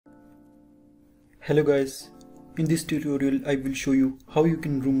Hello guys, in this tutorial I will show you how you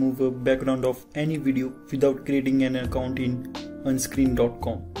can remove a background of any video without creating an account in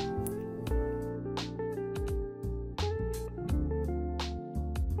unscreen.com.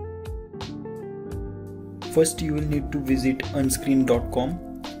 First you will need to visit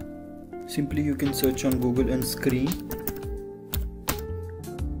unscreen.com. Simply you can search on Google Unscreen.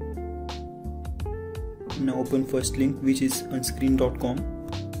 Now open first link, which is unscreen.com.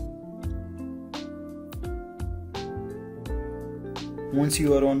 Once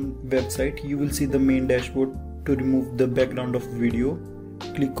you are on website, you will see the main dashboard. To remove the background of video,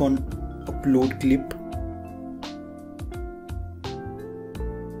 click on upload clip.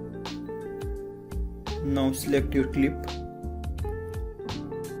 Now select your clip.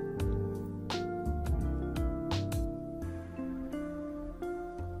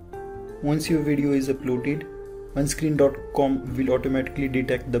 Once your video is uploaded, unscreen.com will automatically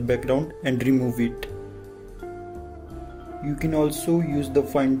detect the background and remove it. You can also use the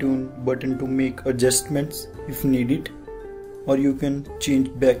fine-tune button to make adjustments if needed, or you can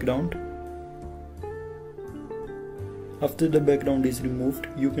change background. After the background is removed,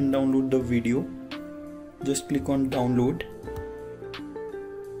 you can download the video. Just click on download.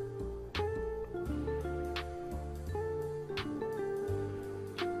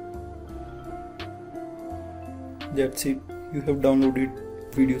 That's it, you have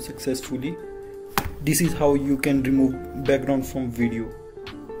downloaded video successfully. This is how you can remove background from video.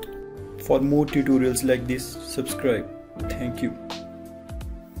 For more tutorials like this, subscribe. Thank you.